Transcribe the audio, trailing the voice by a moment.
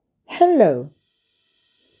Hello,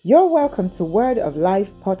 you're welcome to Word of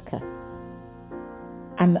Life podcast,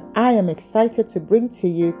 and I am excited to bring to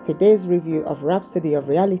you today's review of Rhapsody of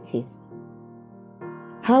Realities.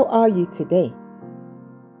 How are you today?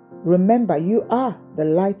 Remember, you are the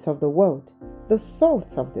light of the world, the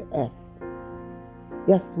salt of the earth.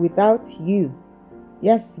 Yes, without you,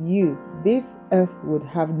 this earth would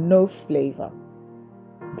have no flavor.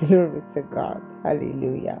 Glory to God.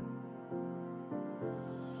 Hallelujah.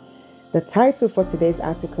 The title for today's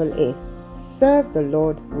article is Serve the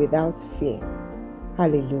Lord Without Fear.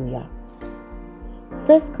 Hallelujah.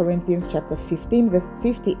 1 Corinthians chapter 15 verse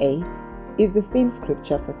 58 is the theme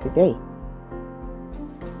scripture for today.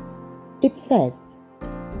 It says,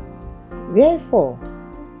 "Therefore,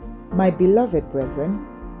 my beloved brethren,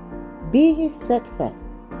 be ye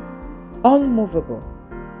steadfast, unmovable,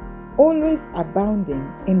 always abounding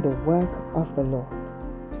in the work of the Lord."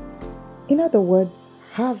 In other words,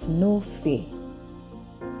 have no fear.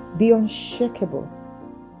 Be unshakable.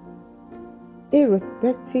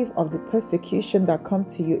 Irrespective of the persecution that come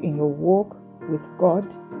to you in your walk with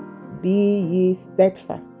God, be ye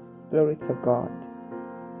steadfast. Glory to God.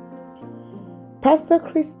 Pastor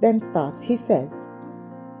Chris then starts. He says,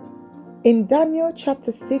 in Daniel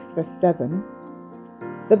chapter 6 verse 7,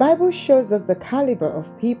 the Bible shows us the caliber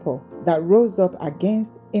of people that rose up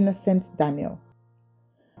against innocent Daniel.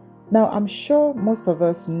 Now, I'm sure most of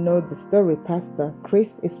us know the story Pastor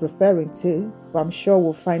Chris is referring to, but I'm sure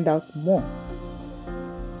we'll find out more.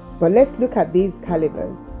 But let's look at these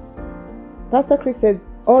calibers. Pastor Chris says,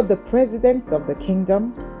 all the presidents of the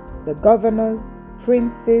kingdom, the governors,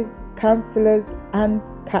 princes, counselors, and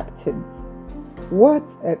captains.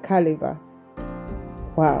 What a caliber!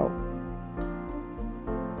 Wow.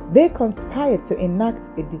 They conspired to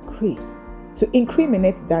enact a decree to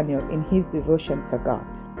incriminate Daniel in his devotion to God.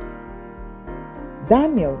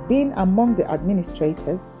 Daniel, being among the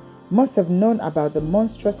administrators, must have known about the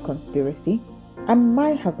monstrous conspiracy and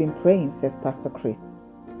might have been praying, says Pastor Chris.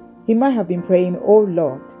 He might have been praying, "Oh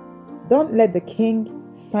Lord, don't let the king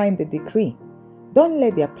sign the decree. Don't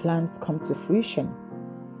let their plans come to fruition."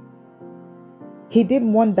 He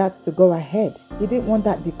didn't want that to go ahead. He didn't want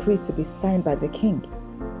that decree to be signed by the king.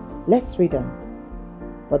 Let's read on.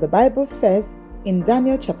 But the Bible says in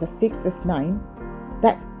Daniel chapter 6 verse 9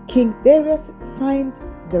 that King Darius signed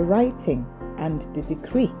the writing and the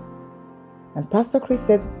decree. And Pastor Chris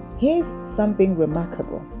says, here's something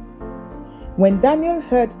remarkable. When Daniel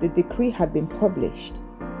heard the decree had been published,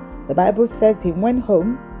 the Bible says he went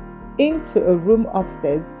home into a room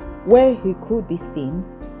upstairs where he could be seen,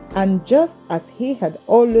 and just as he had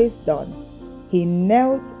always done, he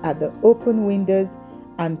knelt at the open windows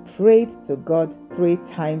and prayed to God 3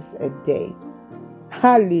 times a day.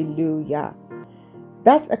 Hallelujah.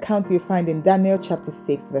 That account you find in Daniel chapter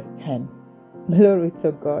 6 verse 10. Glory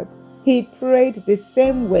to God. He prayed the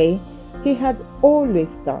same way he had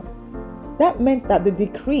always done. That meant that the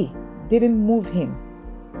decree didn't move him.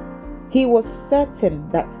 He was certain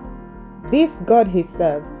that this God he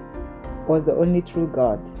serves was the only true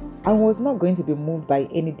God and was not going to be moved by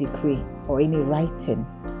any decree or any writing.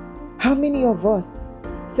 How many of us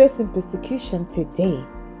facing persecution today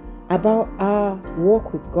about our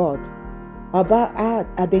walk with God, about our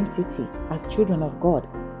identity as children of God,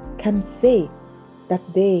 can say that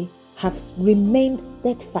they have remained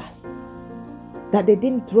steadfast, that they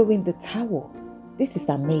didn't throw in the towel? This is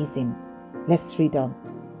amazing. Let's read on.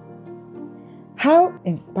 How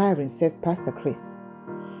inspiring, says Pastor Chris.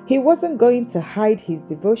 He wasn't going to hide his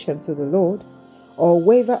devotion to the Lord or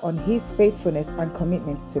waver on his faithfulness and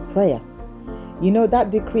commitment to prayer. You know,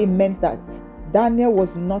 that decree meant that Daniel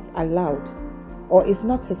was not allowed or is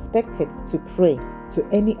not expected to pray to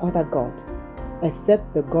any other god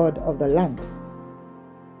except the God of the land.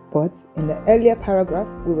 But in the earlier paragraph,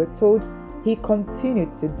 we were told he continued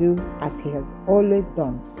to do as he has always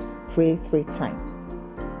done, pray 3 times.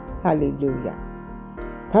 Hallelujah.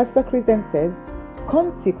 Pastor Chris then says,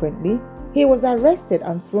 consequently, he was arrested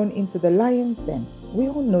and thrown into the lion's den. We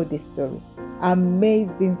all know this story.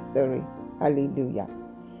 Amazing story. Hallelujah.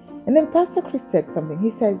 And then Pastor Chris said something. He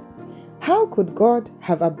says, how could God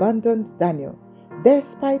have abandoned Daniel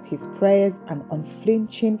despite his prayers and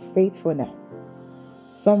unflinching faithfulness?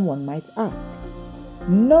 Someone might ask.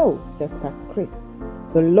 No, says Pastor Chris.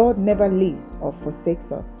 The Lord never leaves or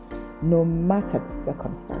forsakes us, no matter the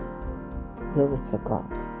circumstance. Glory to God.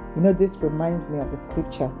 You know, this reminds me of the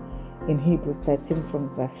scripture in Hebrews 13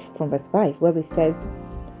 from verse 5, where it says,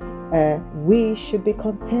 we should be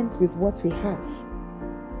content with what we have.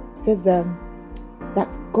 It says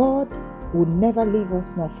that God will never leave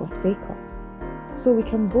us nor forsake us. So we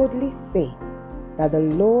can boldly say that the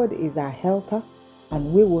Lord is our helper,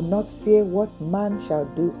 and we will not fear what man shall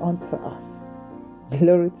do unto us.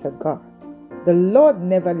 Glory to God. The Lord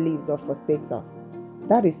never leaves or forsakes us.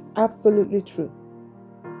 That is absolutely true.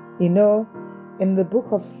 You know, in the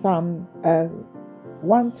book of Psalm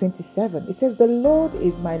 127, it says, "The Lord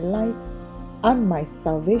is my light and my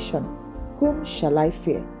salvation. Whom shall I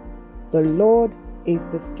fear? The Lord is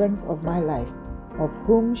the strength of my life. Of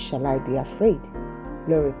whom shall I be afraid?"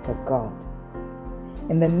 Glory to God.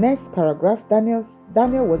 In the next paragraph,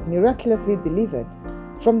 Daniel was miraculously delivered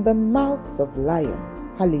from the mouths of lions.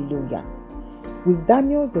 Hallelujah. With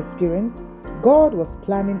Daniel's experience, God was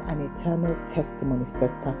planning an eternal testimony,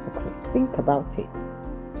 says Pastor Chris. Think about it.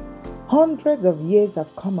 Hundreds of years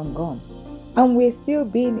have come and gone, and we're still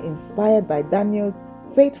being inspired by Daniel's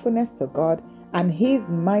faithfulness to God and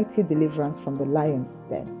his mighty deliverance from the lion's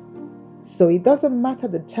den. So it doesn't matter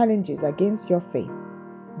the challenges against your faith.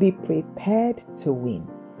 Be prepared to win.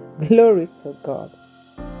 Glory to God.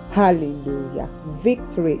 Hallelujah.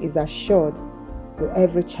 Victory is assured to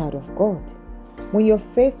every child of God. When you're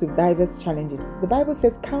faced with diverse challenges, the Bible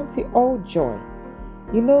says, count it all joy.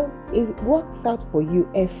 You know, it works out for you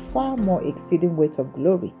a far more exceeding weight of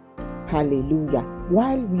glory. Hallelujah.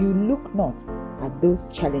 While you look not at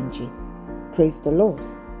those challenges. Praise the Lord.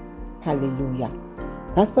 Hallelujah.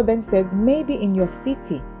 Pastor then says, maybe in your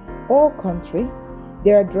city or country,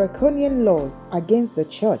 there are draconian laws against the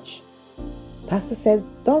church. Pastor says,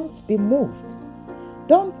 don't be moved.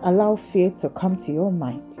 Don't allow fear to come to your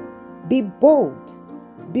mind. Be bold.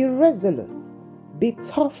 Be resolute. Be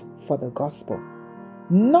tough for the gospel.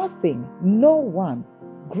 Nothing, no one,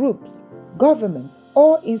 groups, governments,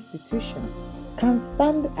 or institutions can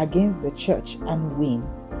stand against the church and win.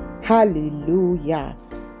 Hallelujah.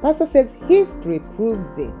 Pastor says history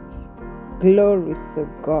proves it. Glory to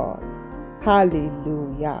God.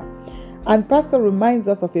 Hallelujah. And Pastor reminds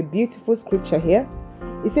us of a beautiful scripture here.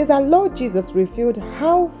 He says our Lord Jesus revealed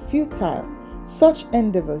how futile such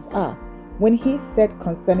endeavors are when he said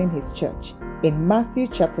concerning his church in Matthew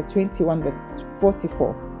chapter 21 verse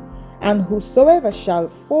 44, "And whosoever shall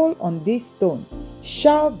fall on this stone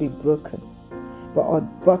shall be broken,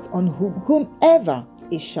 but on whomever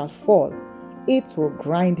it shall fall, it will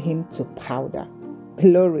grind him to powder."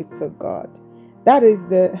 Glory to God. That is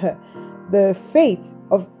the fate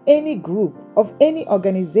of any group, of any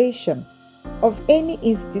organization, of any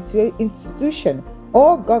institution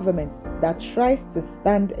or government that tries to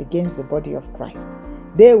stand against the body of Christ.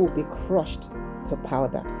 They will be crushed to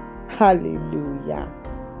powder. Hallelujah.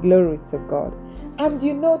 Glory to God. And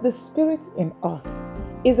you know, the spirit in us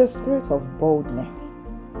is a spirit of boldness.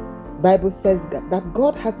 The Bible says that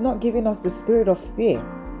God has not given us the spirit of fear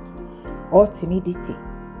or timidity,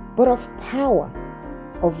 but of power,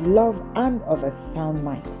 of love, and of a sound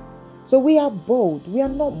mind. So we are bold. We are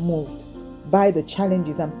not moved by the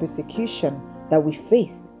challenges and persecution that we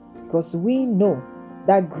face, because we know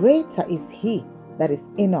that greater is He that is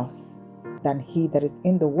in us than he that is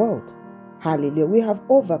in the world. Hallelujah. We have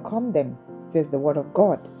overcome them, says the word of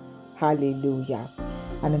God. Hallelujah.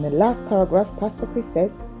 And in the last paragraph, Pastor Chris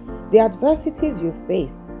says, the adversities you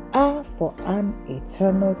face are for an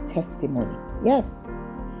eternal testimony. Yes,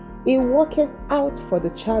 it worketh out for the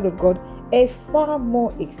child of God a far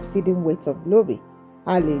more exceeding weight of glory.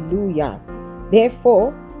 Hallelujah.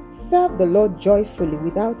 Therefore, serve the Lord joyfully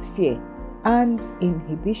without fear and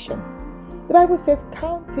inhibitions. The Bible says,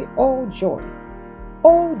 count it all joy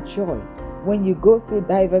when you go through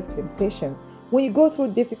diverse temptations, when you go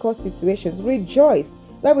through difficult situations. Rejoice.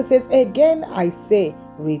 The Bible says, again I say,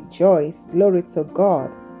 rejoice. Glory to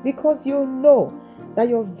God, because you know that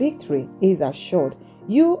your victory is assured.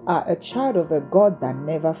 You are a child of a God that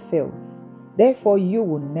never fails. Therefore, you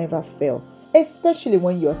will never fail, especially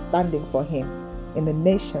when you're standing for Him in the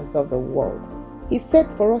nations of the world. He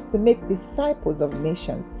said for us to make disciples of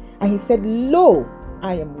nations. And He said, lo,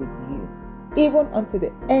 I am with you, even unto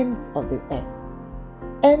the ends of the earth,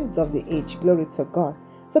 ends of the age. Glory to God.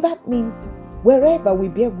 So that means wherever we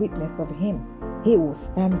bear witness of Him, He will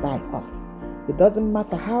stand by us. It doesn't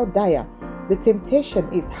matter how dire the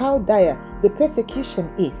temptation is, how dire the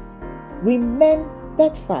persecution is. Remain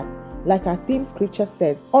steadfast, like our theme scripture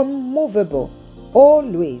says, unmovable,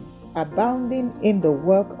 always abounding in the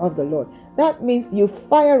work of the Lord. That means you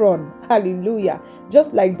fire on. Hallelujah.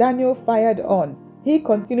 Just like Daniel fired on, he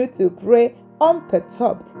continued to pray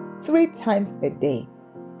unperturbed 3 times a day,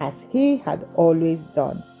 as he had always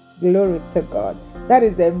done. Glory to God. That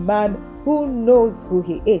is a man who knows who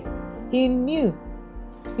he is. He knew.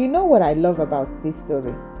 You know what I love about this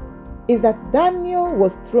story is that Daniel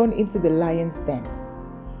was thrown into the lion's den.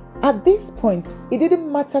 At this point, it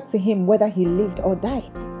didn't matter to him whether he lived or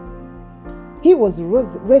died. He was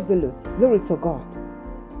resolute. Glory to God.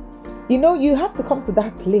 You have to come to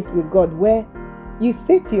that place with God where you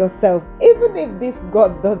say to yourself, even if this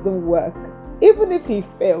God doesn't work, even if he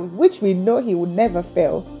fails, which we know he will never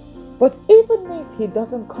fail, but even if he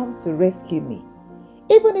doesn't come to rescue me,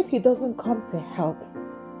 even if he doesn't come to help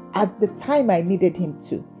at the time I needed him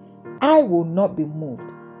to, I will not be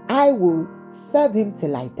moved. I will serve him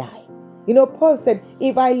till I die. Paul said,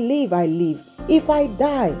 if I live, I live. If I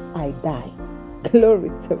die, I die. Glory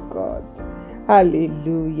to God.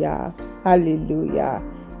 Hallelujah. Hallelujah.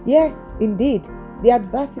 Yes, indeed, the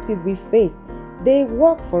adversities we face, they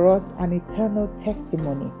work for us an eternal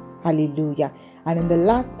testimony. Hallelujah. And in the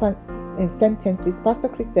last sentences, Pastor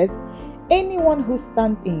Chris says, anyone who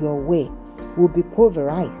stands in your way will be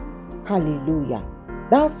pulverized. Hallelujah.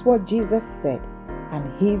 That's what Jesus said,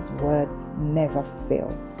 and his words never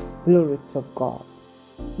fail. Glory to God.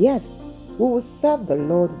 Yes, we will serve the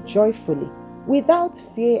Lord joyfully, without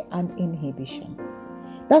fear and inhibitions.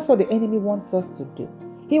 That's what the enemy wants us to do.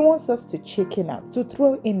 He wants us to chicken out, to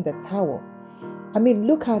throw in the towel.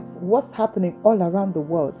 Look at what's happening all around the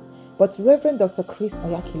world. But Reverend Dr. Chris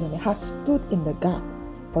Oyakhilome has stood in the gap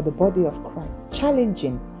for the body of Christ,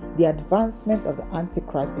 challenging the advancement of the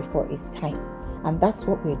Antichrist before his time. And that's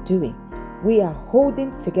what we're doing. We are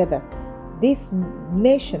holding together this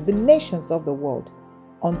nation, the nations of the world,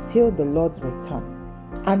 until the Lord's return.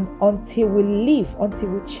 And until we leave, until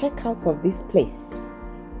we check out of this place,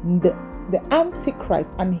 the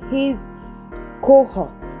Antichrist and his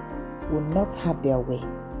cohorts will not have their way,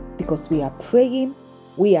 because we are praying,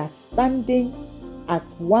 we are standing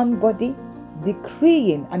as one body,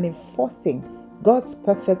 decreeing and enforcing God's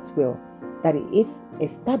perfect will that it is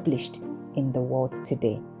established in the world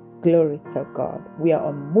today. Glory to God. We are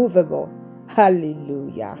unmovable.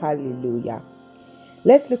 Hallelujah. Hallelujah.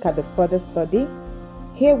 Let's look at the further study.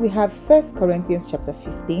 Here we have 1 Corinthians chapter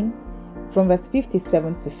 15 from verse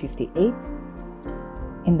 57 to 58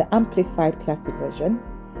 in the Amplified Classic Version.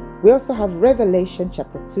 We also have Revelation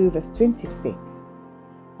chapter 2 verse 26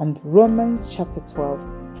 and Romans chapter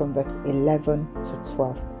 12 from verse 11 to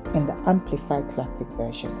 12 in the Amplified Classic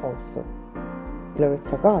Version also. Glory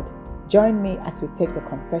to God. Join me as we take the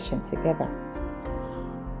confession together.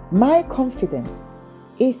 My confidence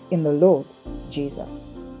is in the Lord Jesus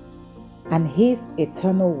and his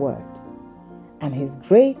eternal word, and he's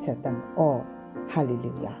greater than all.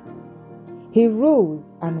 Hallelujah. He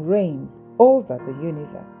rules and reigns over the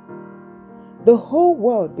universe. The whole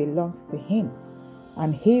world belongs to him,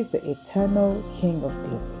 and he is the eternal King of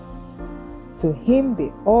glory. To him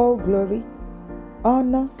be all glory,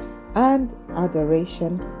 honor, and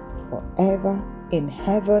adoration forever in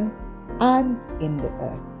heaven and in the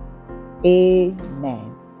earth.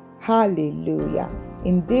 Amen. Hallelujah.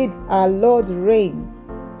 Indeed, our Lord reigns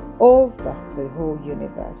over the whole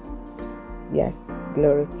universe. Yes,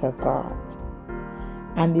 glory to God.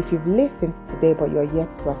 And if you've listened today but you're yet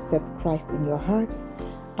to accept Christ in your heart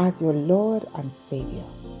as your Lord and Savior,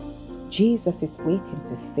 Jesus is waiting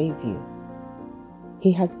to save you.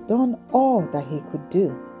 He has done all that he could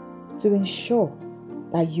do to ensure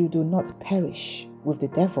that you do not perish with the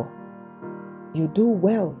devil. You do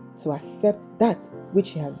well to accept that which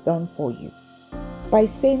he has done for you. By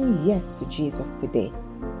saying yes to Jesus today,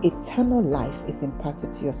 eternal life is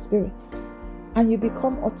imparted to your spirit, and you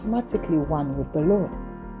become automatically one with the Lord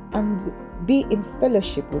and be in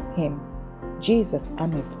fellowship with him, Jesus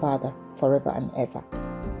and his Father, forever and ever.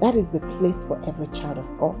 That is the place for every child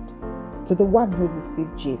of God, to the one who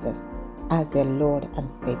received Jesus as their Lord and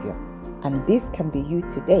Savior. And this can be you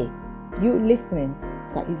today, you listening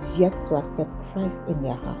that is yet to accept Christ in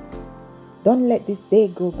their heart. Don't let this day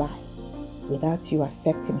go by without you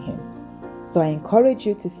accepting him. So I encourage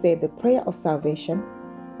you to say the prayer of salvation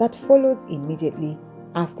that follows immediately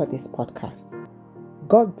after this podcast.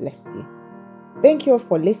 God bless you. Thank you all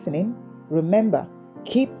for listening. Remember,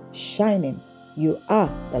 keep shining. You are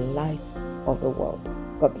the light of the world.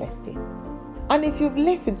 God bless you. And if you've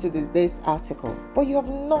listened to today's article, but you have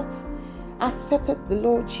not accepted the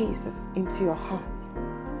Lord Jesus into your heart,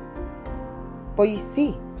 but you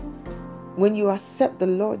see, when you accept the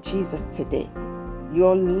Lord Jesus today,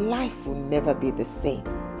 your life will never be the same.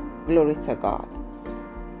 Glory to God.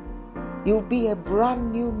 You'll be a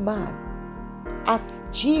brand new man as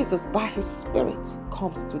Jesus, by his Spirit,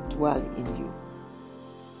 comes to dwell in you.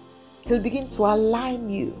 He'll begin to align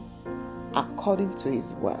you according to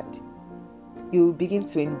his word. You'll begin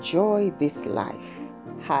to enjoy this life.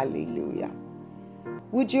 Hallelujah.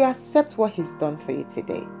 Would you accept what he's done for you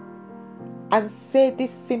today? And say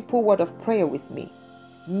this simple word of prayer with me.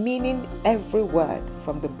 meaning every word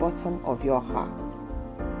from the bottom of your heart.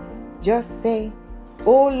 Just say,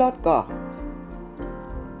 "Oh Lord God,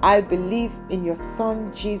 I believe in your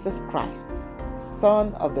Son Jesus Christ,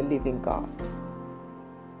 Son of the living God,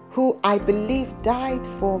 who I believe died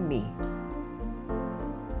for me,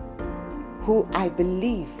 who I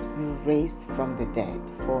believe you raised from the dead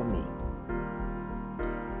for me.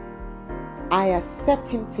 I accept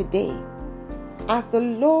him today as the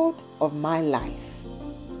Lord of my life.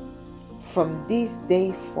 From this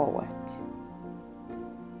day forward,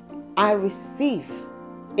 I receive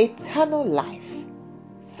eternal life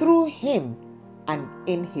through him and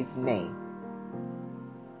in his name.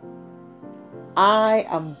 I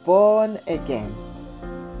am born again.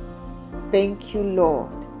 Thank you,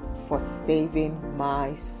 Lord, for saving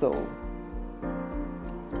my soul.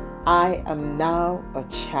 I am now a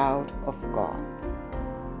child of God."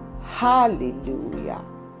 Hallelujah.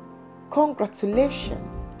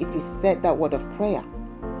 Congratulations if you said that word of prayer.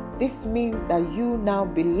 This means that you now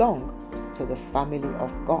belong to the family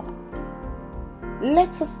of God.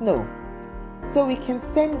 Let us know so we can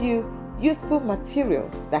send you useful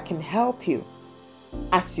materials that can help you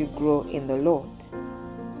as you grow in the Lord.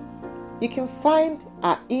 You can find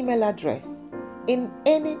our email address in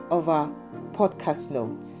any of our podcast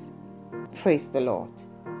notes. Praise the Lord.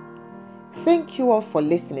 Thank you all for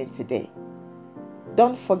listening today.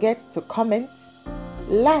 Don't forget to comment,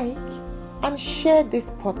 like, and share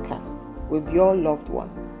this podcast with your loved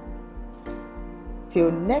ones. Till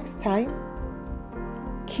next time,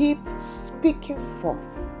 keep speaking forth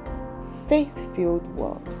faith-filled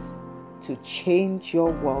words to change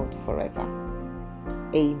your world forever.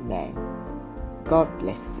 Amen. God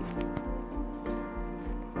bless you.